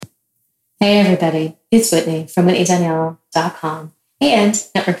Hey everybody, it's Whitney from WhitneyDanielle.com and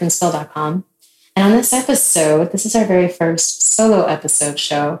networkandskill.com. And on this episode, this is our very first solo episode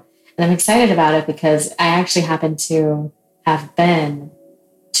show. And I'm excited about it because I actually happen to have been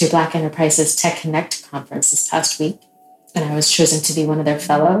to Black Enterprise's Tech Connect conference this past week. And I was chosen to be one of their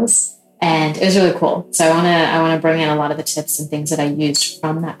fellows. And it was really cool. So I want to bring in a lot of the tips and things that I used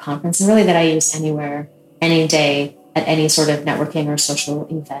from that conference and really that I use anywhere, any day, at any sort of networking or social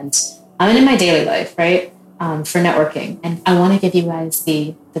event. And in my daily life, right, for networking. And I want to give you guys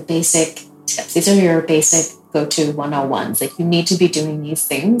the basic tips. These are your basic go-to 101s. Like, you need to be doing these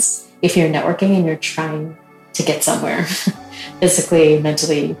things if you're networking and you're trying to get somewhere physically,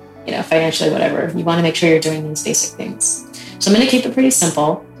 mentally, financially, whatever. You want to make sure you're doing these basic things. So I'm going to keep it pretty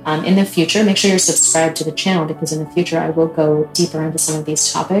simple. In the future, make sure you're subscribed to the channel, because in the future, I will go deeper into some of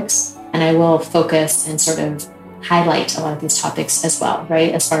these topics and I will focus and sort of highlight a lot of these topics as well,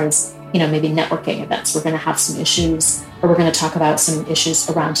 right? As far as, maybe networking events, we're going to have some issues, or we're going to talk about some issues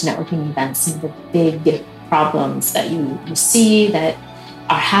around networking events, some of the big problems that you see that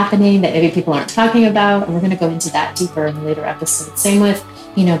are happening that maybe people aren't talking about. And we're going to go into that deeper in a later episode. Same with,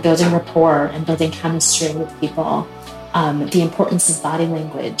 building rapport and building chemistry with people, the importance of body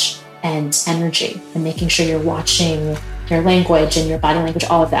language and energy, and making sure you're watching your language and your body language,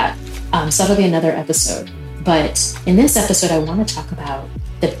 all of that. So that'll be another episode. But in this episode, I want to talk about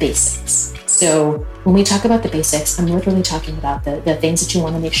the basics. So when we talk about the basics, I'm literally talking about the things that you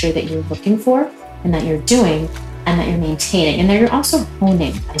want to make sure that you're looking for and that you're doing and that you're maintaining, and that you're also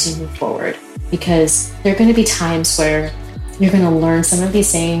honing as you move forward, because there are going to be times where you're going to learn some of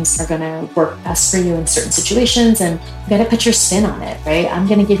these things are going to work best for you in certain situations, and you got to put your spin on it, right? I'm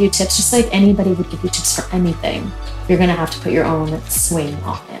going to give you tips just like anybody would give you tips for anything. You're going to have to put your own swing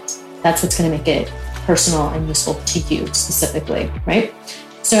on it. That's what's going to make it personal and useful to you specifically, right?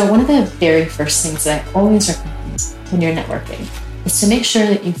 So one of the very first things that I always recommend when you're networking is to make sure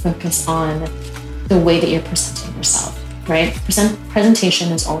that you focus on the way that you're presenting yourself, right?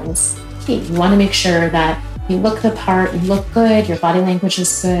 Presentation is always key. You want to make sure that you look the part, you look good, your body language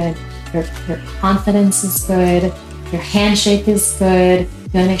is good, your confidence is good, your handshake is good, you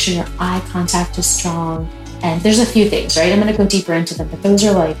want to make sure your eye contact is strong. And there's a few things, right? I'm going to go deeper into them, but those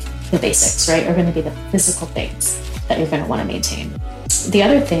are like the basics, right? Are going to be the physical things that you're going to want to maintain. The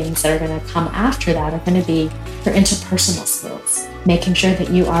other things that are going to come after that are going to be your interpersonal skills, making sure that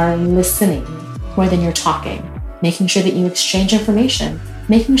you are listening more than you're talking, making sure that you exchange information,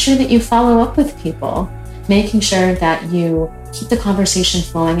 making sure that you follow up with people, making sure that you keep the conversation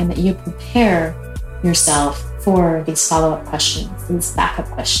flowing and that you prepare yourself for these follow-up questions, these backup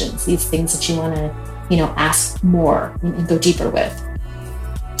questions, these things that you want to, ask more and go deeper with.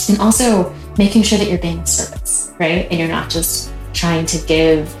 And also making sure that you're being of service, right? And you're not just trying to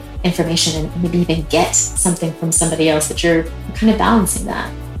give information and maybe even get something from somebody else, that you're kind of balancing that.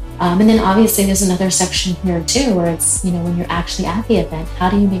 And then obviously there's another section here too, where it's, when you're actually at the event, how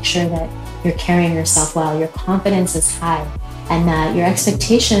do you make sure that you're carrying yourself well, your confidence is high, and that your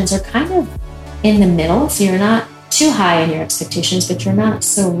expectations are kind of in the middle. So you're not too high in your expectations, but you're not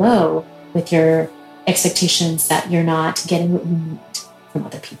so low with your expectations that you're not getting what you need from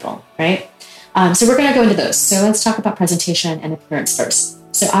other people, right? So we're going to go into those. So let's talk about presentation and appearance first.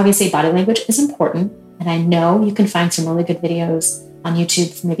 So obviously body language is important. And I know you can find some really good videos on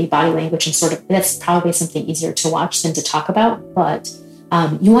YouTube for maybe body language, and sort of, that's probably something easier to watch than to talk about. But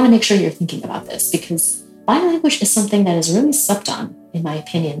you want to make sure you're thinking about this, because body language is something that is really slept on, in my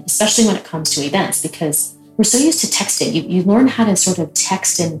opinion, especially when it comes to events, because we're so used to texting. You learn how to sort of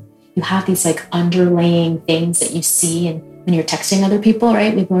text, and you have these like underlaying things that you see and when you're texting other people,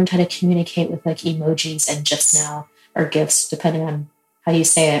 right? We've learned how to communicate with like emojis and GIFs now, or GIFs, depending on how you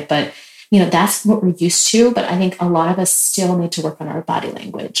say it. But, that's what we're used to. But I think a lot of us still need to work on our body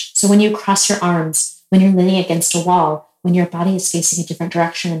language. So when you cross your arms, when you're leaning against a wall, when your body is facing a different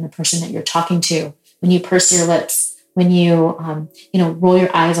direction than the person that you're talking to, when you purse your lips, when you, roll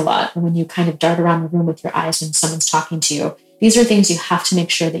your eyes a lot, or when you kind of dart around the room with your eyes when someone's talking to you, these are things you have to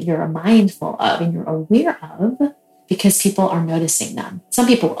make sure that you're mindful of and you're aware of, because people are noticing them. Some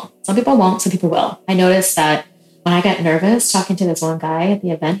people will, some people won't, some people will. I noticed that when I got nervous talking to this one guy at the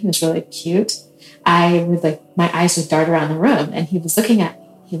event, he was really cute. I would my eyes would dart around the room, and he was looking at me.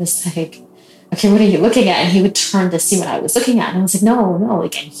 He was like, okay, what are you looking at? And he would turn to see what I was looking at. And I was like, no,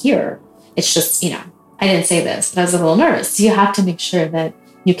 I'm here. It's just, I didn't say this, but I was a little nervous. So you have to make sure that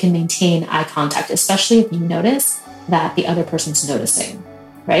you can maintain eye contact, especially if you notice that the other person's noticing,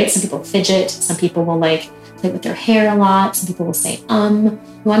 right? Some people fidget. Some people will play with their hair a lot. Some people will say, You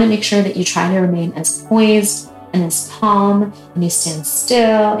want to make sure that you try to remain as poised and this calm, and you stand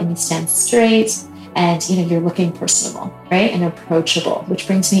still and you stand straight, and you're looking personable, right? And approachable, which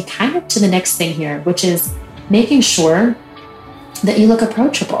brings me kind of to the next thing here, which is making sure that you look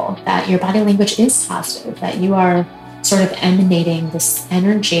approachable, that your body language is positive, that you are sort of emanating this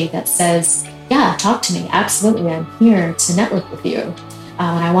energy that says, yeah, talk to me. Absolutely. I'm here to network with you.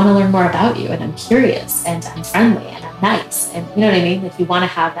 And I want to learn more about you. And I'm curious and I'm friendly and I'm nice. And you know what I mean? Like you want to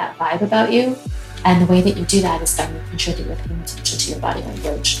have that vibe about you. And the way that you do that is by making sure that you're paying attention to your body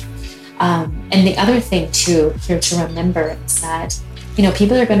language. And the other thing too, here to remember is that,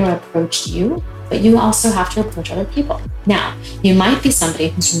 people are going to approach you, but you also have to approach other people. Now, you might be somebody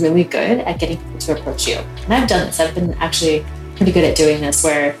who's really good at getting people to approach you. And I've done this. I've been actually pretty good at doing this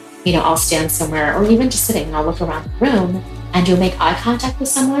where, I'll stand somewhere or even just sitting and I'll look around the room and you'll make eye contact with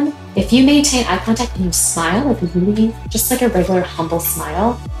someone. If you maintain eye contact and you smile, like really just like a regular humble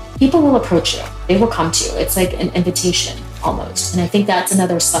smile, people will approach you. They will come to you. It's like an invitation almost. And I think that's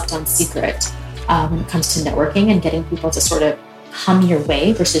another slept on secret when it comes to networking and getting people to sort of come your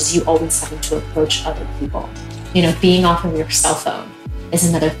way versus you always having to approach other people. Being off of your cell phone is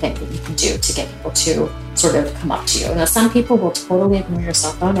another thing that you can do to get people to sort of come up to you. Now, some people will totally ignore your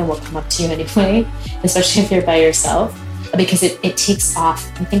cell phone and will come up to you anyway, especially if you're by yourself, because it takes off.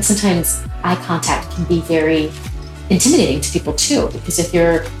 I think sometimes eye contact can be very intimidating to people too, because if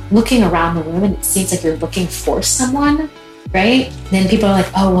you're looking around the room and it seems like you're looking for someone, right? Then people are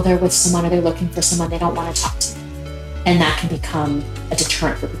like, oh, well, they're with someone or they're looking for someone. They don't want to talk to me. And that can become a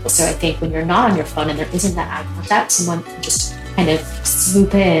deterrent for people. So I think when you're not on your phone and there isn't that eye contact, someone can just kind of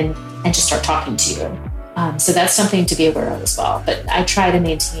swoop in and just start talking to you. So that's something to be aware of as well. But I try to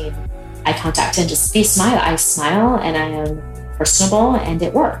maintain eye contact and just smile. I smile and I am personable and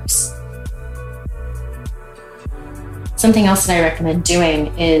it works. Something else that I recommend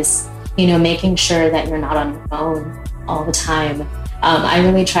doing is, making sure that you're not on your phone all the time. I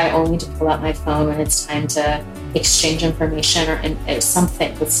really try only to pull out my phone when it's time to exchange information or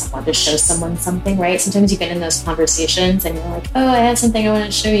something with someone, to show someone something, right? Sometimes you get in those conversations and you're like, oh, I have something I want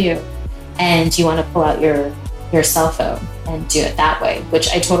to show you. And you want to pull out your cell phone and do it that way, which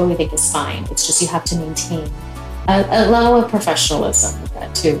I totally think is fine. It's just you have to maintain a level of professionalism with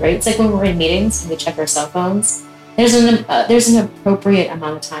that too, right? It's like when we're in meetings and we check our cell phones, there's an appropriate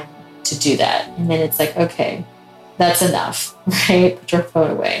amount of time to do that. And then it's like, okay, that's enough, right? Put your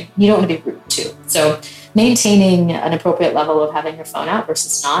phone away. You don't want to be rude too. So maintaining an appropriate level of having your phone out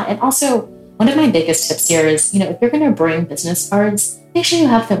versus not. And also, one of my biggest tips here is, if you're going to bring business cards, make sure you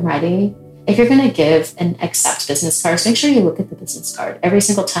have them ready. If you're going to give and accept business cards, make sure you look at the business card. Every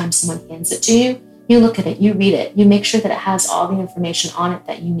single time someone hands it to you, you look at it, you read it, you make sure that it has all the information on it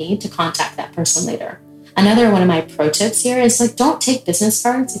that you need to contact that person later. Another one of my pro tips here is don't take business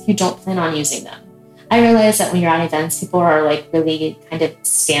cards if you don't plan on using them. I realize that when you're at events, people are really kind of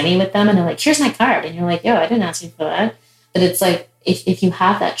spammy with them and they're like, here's my card. And you're like, yo, I didn't ask you for that. But it's like, if you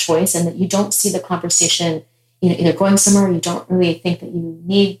have that choice and that you don't see the conversation, either going somewhere, or you don't really think that you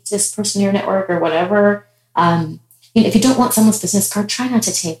need this person in your network or whatever. If you don't want someone's business card, try not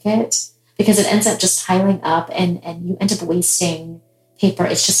to take it because it ends up just piling up and you end up wasting paper.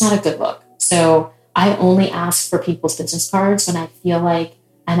 It's just not a good look. So I only ask for people's business cards when I feel like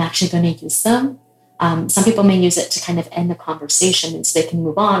I'm actually going to use them. Some people may use it to kind of end the conversation and so they can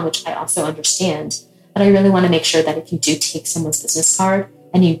move on, which I also understand. But I really want to make sure that if you do take someone's business card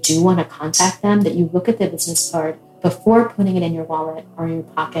and you do want to contact them, that you look at the business card before putting it in your wallet or in your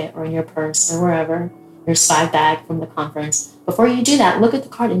pocket or in your purse or wherever, your swag bag from the conference. Before you do that, look at the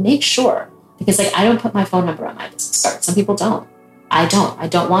card and make sure. Because I don't put my phone number on my business card. Some people don't. I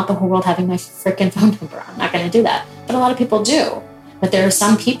don't want the whole world having my freaking phone number. I'm not going to do that. But a lot of people do. But there are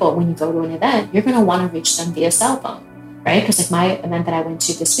some people, when you go to an event, you're going to want to reach them via cell phone, right? Because my event that I went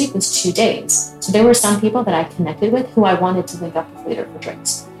to this week was 2 days. So there were some people that I connected with who I wanted to link up with later for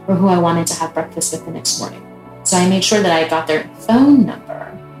drinks or who I wanted to have breakfast with the next morning. So I made sure that I got their phone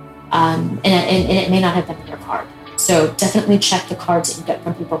number and it may not have been in your card. So definitely check the cards that you get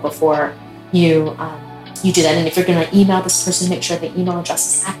from people before you do that. And if you're going to email this person, make sure the email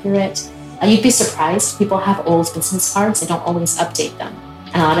address is accurate. You'd be surprised. People have old business cards. They don't always update them.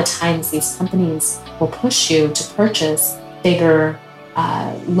 And a lot of times these companies will push you to purchase bigger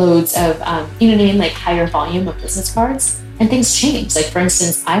loads of, higher volume of business cards. And things change. Like, for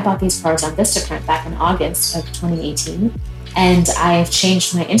instance, I bought these cards on Vistaprint back in August of 2018. And I've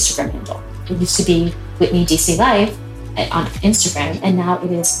changed my Instagram handle. It used to be Whitney DC Life on Instagram. And now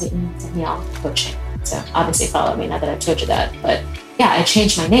it is Whitney Danielle Coaching. So obviously follow me now that I've told you that. But yeah, I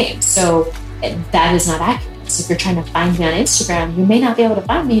changed my name. So that is not accurate. So if you're trying to find me on Instagram, you may not be able to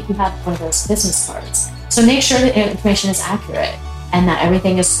find me if you have one of those business cards. So make sure that information is accurate and that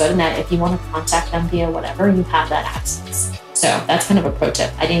everything is good, and that if you want to contact them via whatever, you have that access. So that's kind of a pro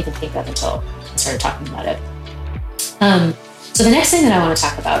tip I didn't even think of until I started talking about it. So the next thing that I want to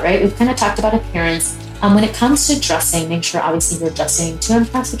talk about, right? We've kind of talked about appearance. When it comes to dressing, make sure obviously you're dressing to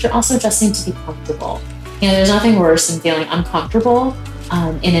impress, but you're also dressing to be comfortable. There's nothing worse than feeling uncomfortable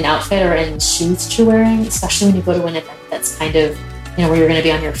in an outfit or in shoes that you're wearing, especially when you go to an event that's kind of, where you're going to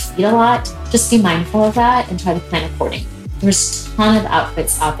be on your feet a lot. Just be mindful of that and try to plan accordingly. There's a ton of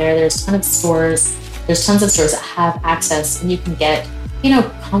outfits out there. There's a ton of stores. There's tons of stores that have access, and you can get,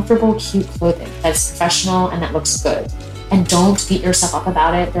 comfortable, cute clothing that's professional and that looks good. And don't beat yourself up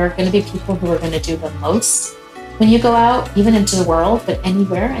about it. There are going to be people who are going to do the most when you go out, even into the world, but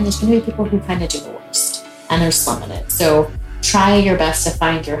anywhere. And there's going to be people who kind of do the worst, and they're slumming it. So try your best to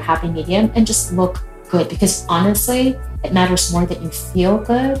find your happy medium and just look good, because honestly, it matters more that you feel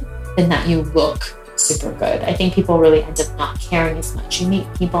good than that you look super good. I think people really end up not caring as much. You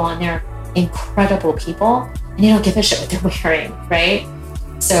meet people and they're incredible people, and you don't give a shit what they're wearing, right?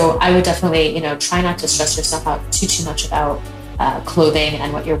 So I would definitely, try not to stress yourself out too much about clothing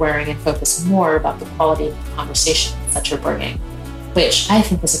and what you're wearing, and focus more about the quality of the conversations that you're bringing, which I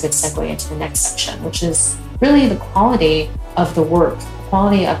think is a good segue into the next section, which is really the quality of the work, the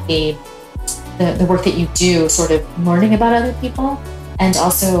quality of the work that you do, sort of learning about other people, and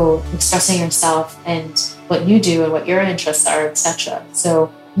also expressing yourself and what you do and what your interests are, etc.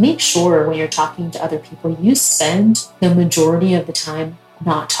 So make sure when you're talking to other people, you spend the majority of the time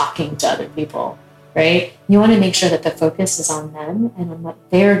not talking to other people, right? You want to make sure that the focus is on them and on what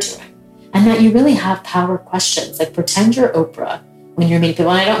they're doing, and that you really have power questions. Like, pretend you're Oprah when you're meeting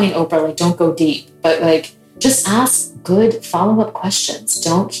people. And I don't mean Oprah, like, don't go deep, but like, just ask good follow-up questions.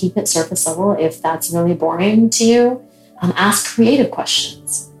 Don't keep it surface level if that's really boring to you. Ask creative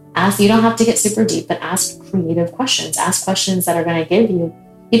questions. You don't have to get super deep, but ask creative questions. Ask questions that are going to give you,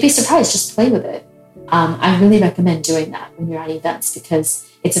 you'd be surprised, just play with it. I really recommend doing that when you're at events, because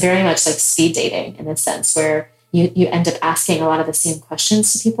it's very much like speed dating in a sense, where you end up asking a lot of the same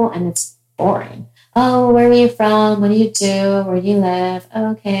questions to people, and it's boring. Oh, where are you from? What do you do? Where do you live?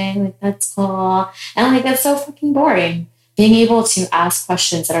 Okay, like, that's cool. And I'm like, that's so fucking boring. Being able to ask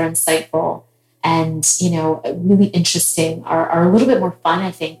questions that are insightful and, really interesting are a little bit more fun,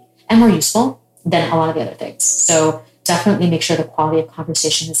 I think, and more useful than a lot of the other things. So definitely make sure the quality of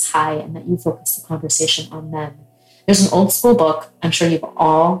conversation is high and that you focus the conversation on them. There's an old school book. I'm sure you've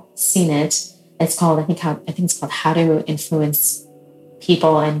all seen it. It's called, I think it's called How to Influence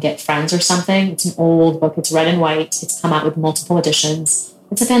People and Get Friends or something. It's an old book. It's red and white. It's come out with multiple editions.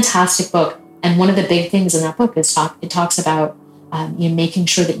 It's a fantastic book. And one of the big things in that book is it talks about making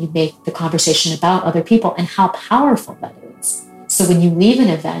sure that you make the conversation about other people and how powerful that is. So when you leave an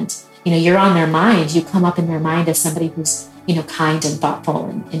event, you're on their mind. You come up in their mind as somebody who's, kind and thoughtful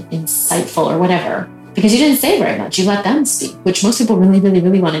and insightful or whatever, because you didn't say very much. You let them speak, which most people really, really,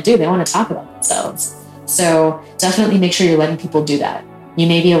 really want to do. They want to talk about themselves. So definitely make sure you're letting people do that. You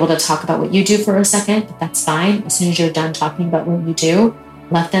may be able to talk about what you do for a second, but that's fine. As soon as you're done talking about what you do,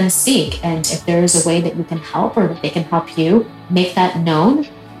 let them speak. And if there is a way that you can help or that they can help you, make that known.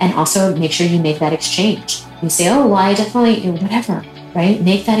 And also make sure you make that exchange. You say, oh, well, I definitely, whatever, right?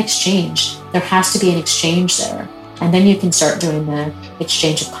 Make that exchange. There has to be an exchange there. And then you can start doing the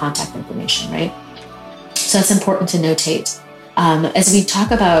exchange of contact information, right? So it's important to notate. As we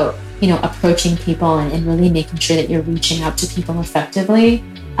talk about, approaching people and really making sure that you're reaching out to people effectively,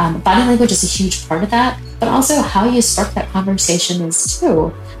 body language is a huge part of that, but also how you spark that conversation is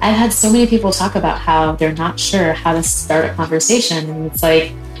too. I've had so many people talk about how they're not sure how to start a conversation. And it's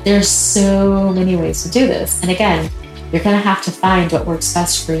like, there's so many ways to do this. And again, you're going to have to find what works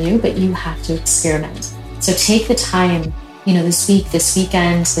best for you, but you have to experiment. So take the time, this week, this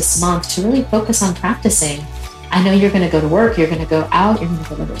weekend, this month to really focus on practicing. I know you're going to go to work, you're going to go out, you're going to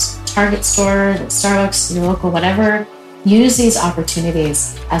go to the Target store, the Starbucks, your local, whatever. Use these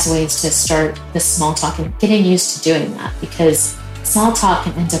opportunities as ways to start the small talk and getting used to doing that, because small talk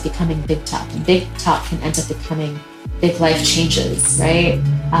can end up becoming big talk, and big talk can end up becoming big life changes, right?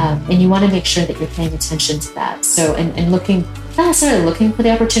 And you want to make sure that you're paying attention to that. So, and looking, not necessarily looking for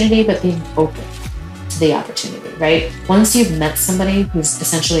the opportunity, but being open to the opportunity, right? Once you've met somebody who's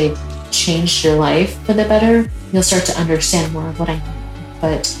essentially changed your life for the better, you'll start to understand more of what I mean.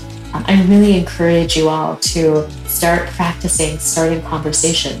 But I really encourage you all to start practicing starting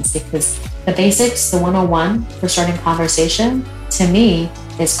conversations, because the basics, the 101 for starting conversation, to me,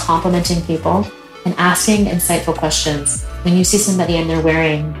 is complimenting people and asking insightful questions. When you see somebody and they're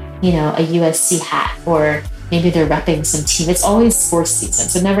wearing, a USC hat, or maybe they're repping some team. It's always sports season.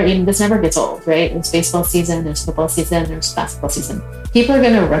 So this never gets old, right? There's baseball season, there's football season, there's basketball season. People are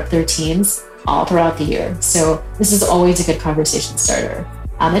going to rep their teams all throughout the year. So this is always a good conversation starter.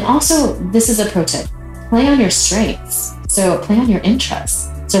 And also, this is a pro tip. Play on your strengths. So play on your interests.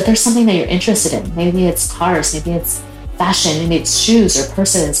 So if there's something that you're interested in, maybe it's cars, maybe it's fashion, maybe it's shoes or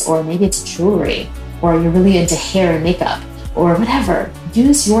purses, or maybe it's jewelry, or you're really into hair and makeup, or whatever.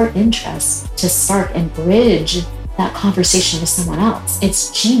 Use your interests to spark and bridge that conversation with someone else.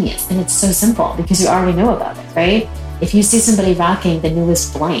 It's genius, and it's so simple because you already know about it, right? If you see somebody rocking the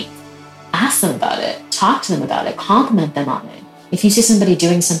newest blank, ask them about it, talk to them about it, compliment them on it. If you see somebody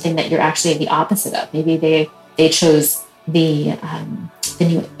doing something that you're actually the opposite of, maybe they chose the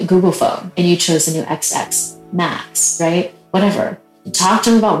new Google phone and you chose the new XX Max, right? Whatever. Talk to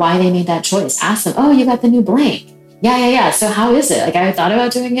them about why they made that choice. Ask them, oh, you got the new blank. Yeah. So how is it? Like, I thought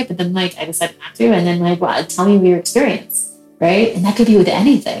about doing it, but then I decided not to. And then well, tell me your experience, right? And that could be with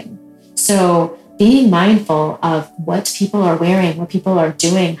anything. So being mindful of what people are wearing, what people are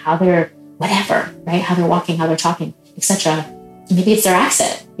doing, how they're whatever, right? How they're walking, how they're talking, etc. Maybe it's their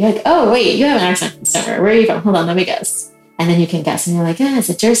accent. You're like, oh, wait, you have an accent from somewhere. Where are you from? Hold on, let me guess. And then you can guess. And you're like, is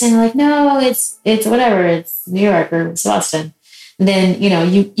it Jersey? And they're like, no, it's whatever. It's New York or it's Boston. And then,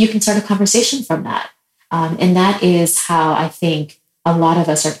 you can start a conversation from that. And that is how I think a lot of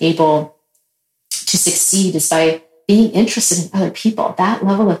us are able to succeed, is by being interested in other people. That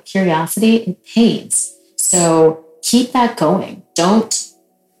level of curiosity, it pays. So keep that going. Don't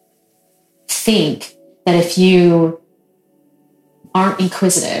think that if you aren't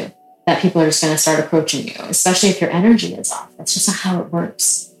inquisitive, that people are just going to start approaching you, especially if your energy is off. That's just not how it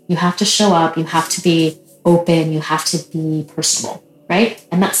works. You have to show up. You have to be open. You have to be personable, right?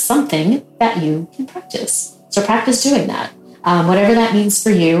 And that's something that you can practice. So practice doing that. Whatever that means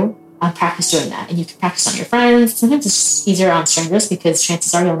for you, practice doing that. And you can practice on your friends. Sometimes it's just easier on strangers because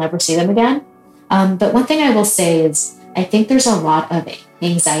chances are you'll never see them again. But one thing I will say is, I think there's a lot of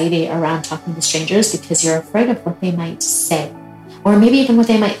anxiety around talking to strangers because you're afraid of what they might say, or maybe even what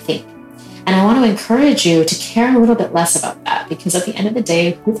they might think. And I want to encourage you to care a little bit less about that, because at the end of the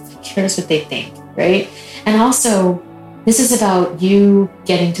day, who cares what they think, right? And also, this is about you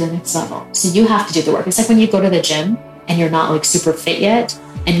getting to the next level. So you have to do the work. It's like when you go to the gym and you're not super fit yet,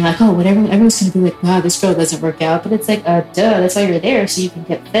 and you're like, oh, everyone's going to be like, wow, this girl doesn't work out. But it's like, duh, that's why you're there, so you can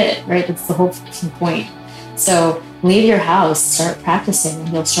get fit, right? That's the whole point. So leave your house, start practicing,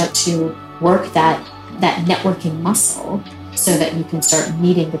 and you'll start to work that networking muscle so that you can start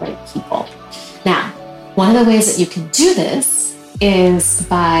meeting the right people. Now, one of the ways that you can do this is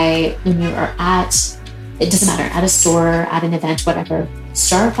by, when you are it doesn't matter, at a store, at an event, whatever,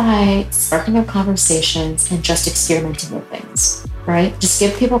 start by sparking up conversations and just experimenting with things, right? Just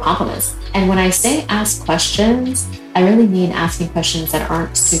give people compliments. And when I say ask questions, I really mean asking questions that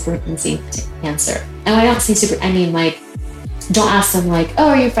aren't super easy to answer. And when I don't say super, I mean don't ask them oh,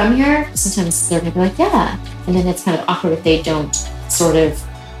 are you from here? Sometimes they're going to be like, yeah. And then it's kind of awkward if they don't sort of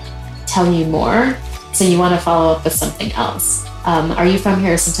tell you more. So you want to follow up with something else. Are you from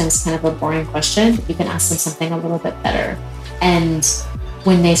here? Sometimes kind of a boring question. You can ask them something a little bit better. And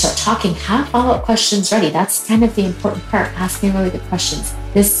when they start talking, have follow-up questions ready. That's kind of the important part, asking really good questions.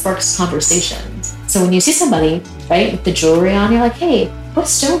 This sparks conversations. So when you see somebody, right, with the jewelry on, you're like, hey, what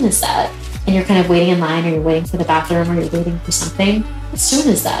stone is that? And you're kind of waiting in line, or you're waiting for the bathroom, or you're waiting for something. What stone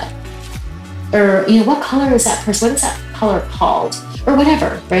is that? Or, what color is that person? What is that color called? Or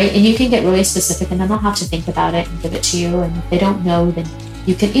whatever, right? And you can get really specific, and then they'll have to think about it and give it to you. And if they don't know, then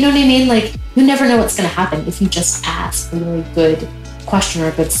you can, you know what I mean? You never know what's going to happen if you just ask a really good question or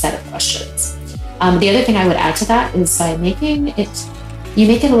a good set of questions. The other thing I would add to that is by you make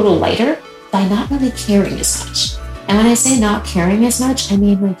it a little lighter by not really caring as much. And when I say not caring as much, I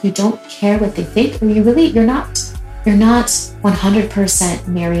mean you don't care what they think, or you're not 100%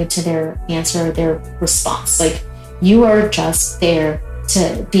 married to their answer or their response. You are just there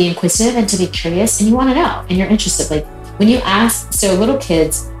to be inquisitive and to be curious, and you want to know, and you're interested. When you ask, so little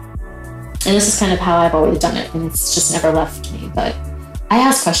kids, and this is kind of how I've always done it, and it's just never left me, but I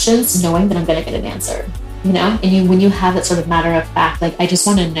ask questions knowing that I'm going to get an answer, and when you have that sort of matter of fact, I just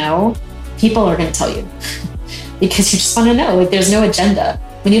want to know, people are going to tell you because you just want to know, there's no agenda.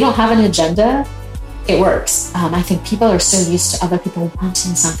 When you don't have an agenda, it works. I think people are so used to other people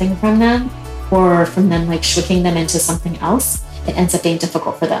wanting something from them, or from them shwicking them into something else, it ends up being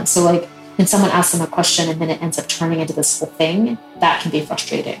difficult for them. So when someone asks them a question and then it ends up turning into this whole thing, that can be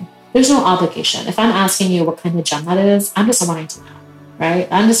frustrating. There's no obligation. If I'm asking you what kind of gem that is, I'm just wanting to know, right?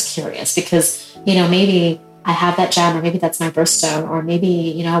 I'm just curious because, maybe I have that gem, or maybe that's my birthstone, or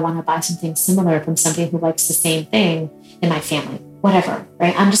maybe, I want to buy something similar from somebody who likes the same thing in my family, whatever,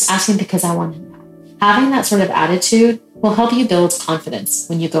 right? I'm just asking because I want to know. Having that sort of attitude will help you build confidence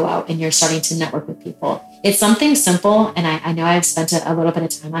when you go out and you're starting to network with people. It's something simple, and I know I've spent a little bit of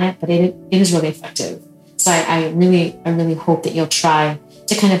time on it, but it is really effective. So I really hope that you'll try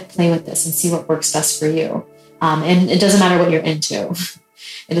to kind of play with this and see what works best for you. And it doesn't matter what you're into.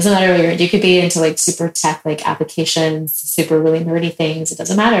 It doesn't matter what you're into. You could be into like super tech, like applications, super really nerdy things. It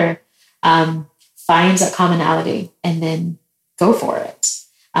doesn't matter. Find that commonality and then go for it.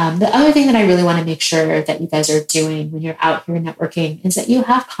 The other thing that I really want to make sure that you guys are doing when you're out here networking is that you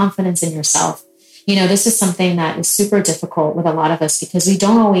have confidence in yourself. This is something that is super difficult with a lot of us because we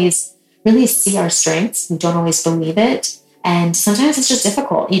don't always really see our strengths. We don't always believe it. And sometimes it's just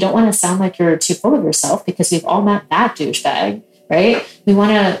difficult. You don't want to sound like you're too full of yourself because we've all met that douchebag, right? We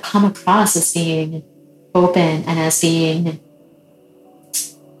want to come across as being open and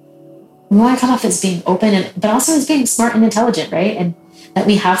we want to come off as being open, but also as being smart and intelligent, right? And that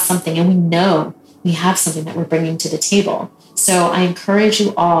we have something, and we know we have something that we're bringing to the table. So I encourage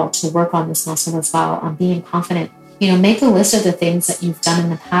you all to work on this muscle as well, on being confident. Make a list of the things that you've done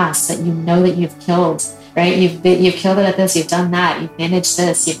in the past that you know that you've killed, right? You've killed it at this, you've done that, you've managed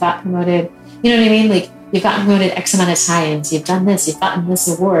this, you've got promoted, you know what I mean? Like you've gotten promoted X amount of times, you've done this, you've gotten this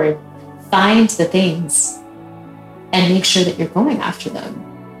award. Find the things and make sure that you're going after them.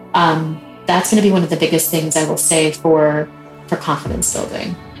 That's going to be one of the biggest things I will say for confidence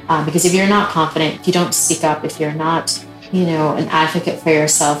building. Because if you're not confident, if you don't speak up, if you're not, an advocate for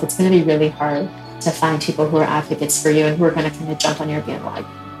yourself, it's going to be really hard to find people who are advocates for you and who are going to kind of jump on your bandwagon,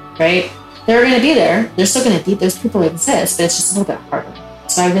 right? They're going to be there. They're still going to be, those people exist, but it's just a little bit harder.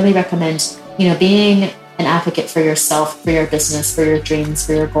 So I really recommend, being an advocate for yourself, for your business, for your dreams,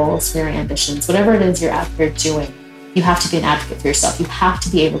 for your goals, for your ambitions, whatever it is you're out there doing, you have to be an advocate for yourself. You have to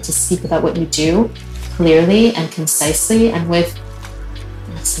be able to speak about what you do clearly and concisely and with,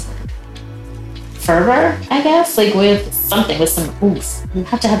 what's the word? Fervor, I guess, like with something, with some oomph. You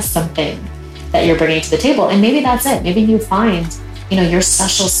have to have something that you're bringing to the table. And maybe that's it. Maybe you find, your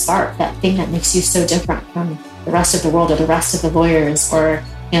special spark, that thing that makes you so different from the rest of the world or the rest of the lawyers or,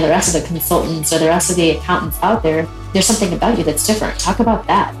 the rest of the consultants or the rest of the accountants out there. There's something about you that's different. Talk about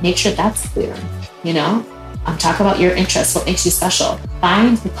that. Make sure that's clear, talk about your interests, what makes you special.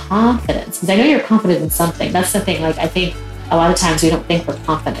 Find the confidence, because I know you're confident in something. That's the thing. Like, I think a lot of times we don't think we're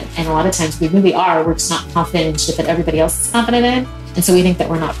confident. And a lot of times we really are. We're just not confident in shit that everybody else is confident in. And so we think that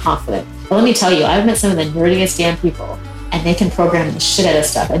we're not confident. But let me tell you, I've met some of the nerdiest damn people, and they can program the shit out of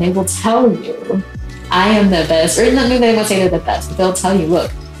stuff. And they will tell you, I am the best. Or not, maybe they won't say they're the best, but they'll tell you,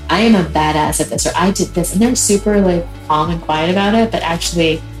 look, I am a badass at this, or I did this. And they're super like calm and quiet about it. But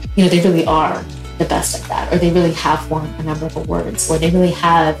actually, they really are the best at that, or they really have won a number of awards, or they really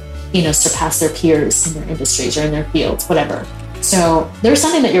have, surpassed their peers in their industries or in their fields, whatever. So there's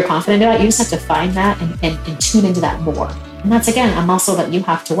something that you're confident about. You just have to find that and tune into that more. And that's, again, a muscle that you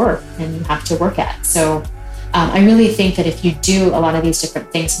have to work and you have to work at. So I really think that if you do a lot of these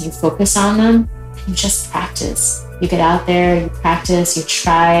different things and you focus on them, you just practice. You get out there, you practice, you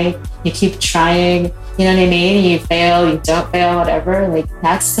try, you keep trying, you know what I mean? You fail, you don't fail, whatever. Like,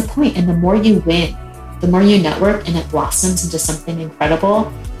 that's the point. And the more you win, the more you network and it blossoms into something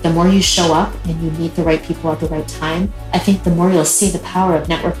incredible, the more you show up and you meet the right people at the right time, I think the more you'll see the power of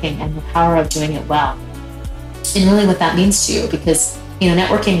networking and the power of doing it well. And really what that means to you, because,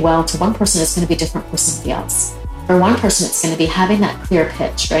 networking well to one person is going to be different for somebody else. For one person, it's going to be having that clear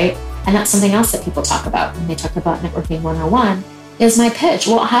pitch, right? And that's something else that people talk about when they talk about networking 101 is my pitch.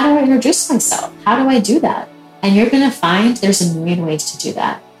 Well, how do I introduce myself? How do I do that? And you're going to find there's a million ways to do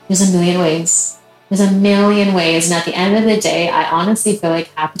that. There's a million ways. There's a million ways. And at the end of the day, I honestly feel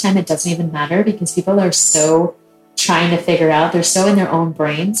like half the time it doesn't even matter because people are so trying to figure out, they're so in their own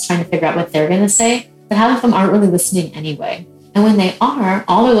brains trying to figure out what they're going to say, but half of them aren't really listening anyway. And when they are,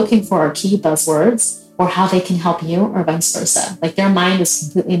 all they're looking for are key buzzwords or how they can help you or vice versa. Like their mind is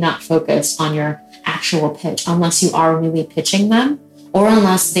completely not focused on your actual pitch unless you are really pitching them or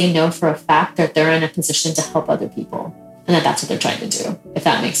unless they know for a fact that they're in a position to help other people and that's what they're trying to do, if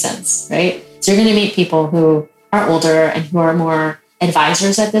that makes sense, right? So you're going to meet people who are older and who are more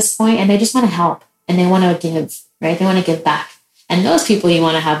advisors at this point and they just want to help and they want to give, right? They want to give back. And those people you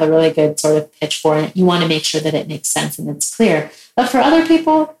want to have a really good sort of pitch for it. You want to make sure that it makes sense and it's clear. But for other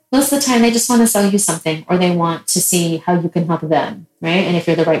people, most of the time, they just want to sell you something or they want to see how you can help them, right? And if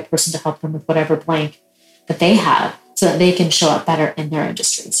you're the right person to help them with whatever blank that they have so that they can show up better in their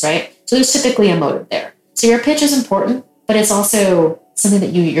industries, right? So there's typically a motive there. So your pitch is important, but it's also something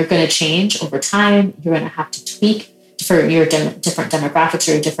that you're going to change over time. You're going to have to tweak for your different demographics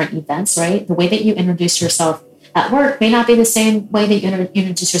or your different events, right? The way that you introduce yourself at work may not be the same way that you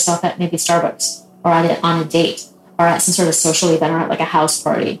introduce yourself at maybe Starbucks or on a date or at some sort of social event or at like a house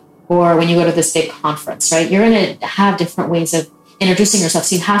party or when you go to this big conference, right? You're going to have different ways of introducing yourself.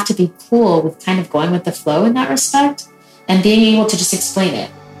 So you have to be cool with kind of going with the flow in that respect and being able to just explain it.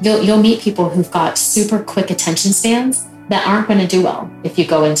 You'll meet people who've got super quick attention spans that aren't going to do well if you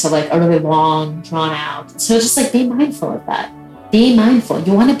go into like a really long, drawn out. So just like be mindful of that. Be mindful.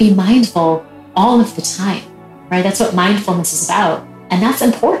 You want to be mindful all of the time, right? That's what mindfulness is about. And that's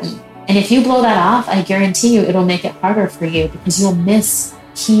important. And if you blow that off, I guarantee you it'll make it harder for you because you'll miss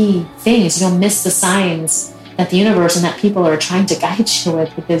key things. You'll miss the signs that the universe and that people are trying to guide you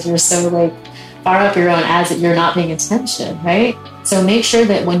with because you're so like far up your own ass that you're not paying attention, right? So make sure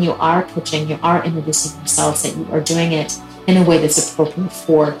that when you are pitching, you are introducing yourselves, that you are doing it in a way that's appropriate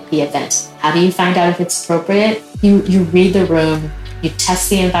for the event. How do you find out if it's appropriate? You read the room, you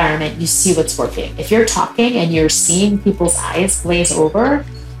test the environment, you see what's working. If you're talking and you're seeing people's eyes glaze over,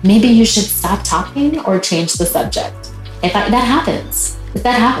 maybe you should stop talking or change the subject. If that happens,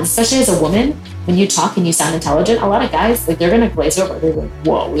 especially as a woman, when you talk and you sound intelligent, a lot of guys, like they're going to glaze over. They're like,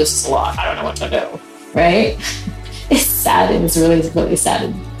 whoa, this is a lot. I don't know what to do, right? It's sad and it's really, really sad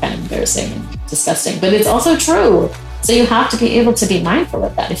and kind of embarrassing and disgusting, but it's also true. So you have to be able to be mindful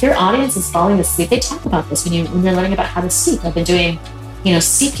of that. If your audience is falling asleep, they talk about this when you're learning about how to speak. I've been doing,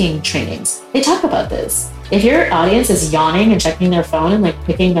 speaking trainings. They talk about this. If your audience is yawning and checking their phone and like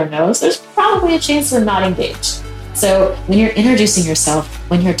picking their nose, there's probably a chance they're not engaged. So when you're introducing yourself,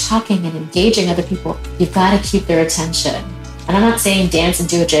 when you're talking and engaging other people, you've got to keep their attention. And I'm not saying dance and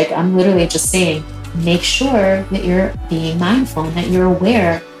do a jig. I'm literally just saying, make sure that you're being mindful and that you're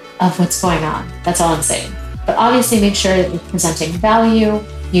aware of what's going on. That's all I'm saying. But obviously make sure that you're presenting value.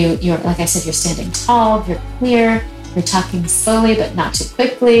 You're, like I said, you're standing tall, you're clear, you're talking slowly, but not too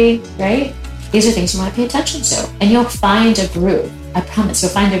quickly, right? These are things you want to pay attention to. And you'll find a groove. I promise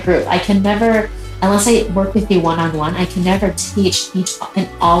you'll find a groove. I can never, unless I work with you one-on-one, I can never teach each and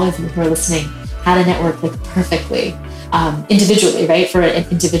all of you who are listening how to network like perfectly. Individually, right? For an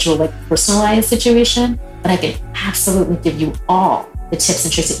individual, like personalized situation, but I can absolutely give you all the tips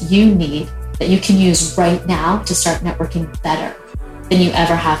and tricks that you need that you can use right now to start networking better than you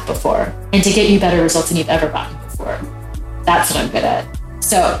ever have before and to get you better results than you've ever gotten before. That's what I'm good at.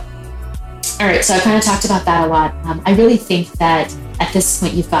 So, all right. So I kind of talked about that a lot. I really think that at this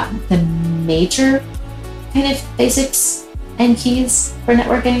point, you've got the major kind of basics and keys for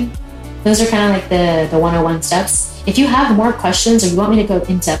networking. Those are kind of like the 101 steps. If you have more questions or you want me to go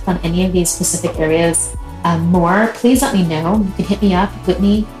in depth on any of these specific areas more, please let me know. You can hit me up,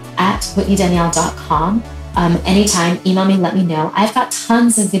 whitney@whitneydanielle.com. Anytime, email me, let me know. I've got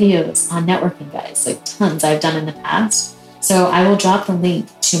tons of videos on networking, guys, like tons I've done in the past. So I will drop the link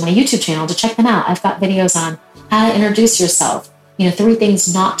to my YouTube channel to check them out. I've got videos on how to introduce yourself, 3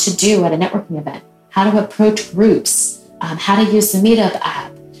 things not to do at a networking event, how to approach groups, how to use the Meetup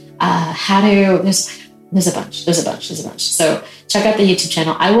app, there's a bunch. So check out the YouTube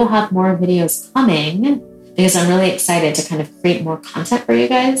channel. I will have more videos coming because I'm really excited to kind of create more content for you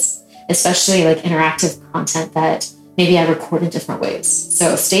guys, especially like interactive content that maybe I record in different ways.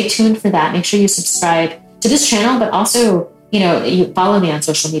 So stay tuned for that. Make sure you subscribe to this channel, but also, you follow me on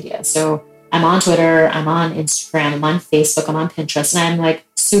social media. So I'm on Twitter, I'm on Instagram, I'm on Facebook, I'm on Pinterest, and I'm like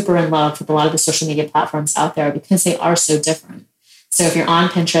super in love with a lot of the social media platforms out there because they are so different. So if you're on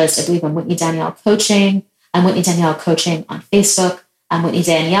Pinterest, I believe I'm Whitney Danielle Coaching. I'm Whitney Danielle Coaching on Facebook. I'm Whitney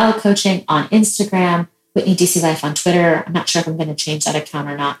Danielle Coaching on Instagram. Whitney DC Life on Twitter. I'm not sure if I'm going to change that account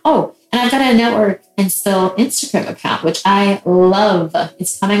or not. Oh, and I've got a Network and Spill Instagram account, which I love.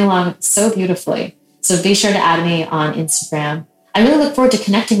 It's coming along so beautifully. So be sure to add me on Instagram. I really look forward to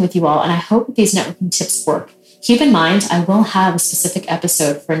connecting with you all, and I hope that these networking tips work. Keep in mind, I will have a specific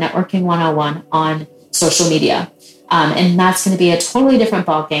episode for Networking 101 on social media. And that's going to be a totally different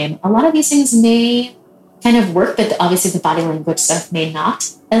ballgame. A lot of these things may kind of work, but obviously the body language stuff may not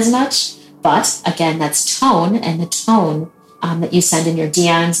as much. But again, that's tone, and the tone that you send in your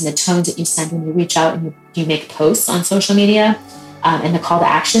DMs and the tones that you send when you reach out and you make posts on social media and the call to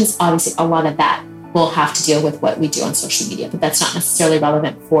actions. Obviously, a lot of that will have to deal with what we do on social media, but that's not necessarily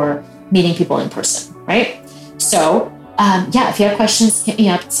relevant for meeting people in person, right? So if you have questions, hit me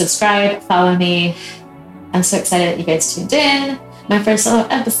up, subscribe, follow me. I'm so excited that you guys tuned in. My first solo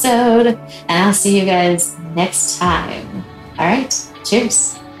episode, and I'll see you guys next time. All right,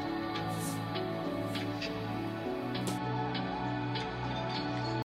 cheers.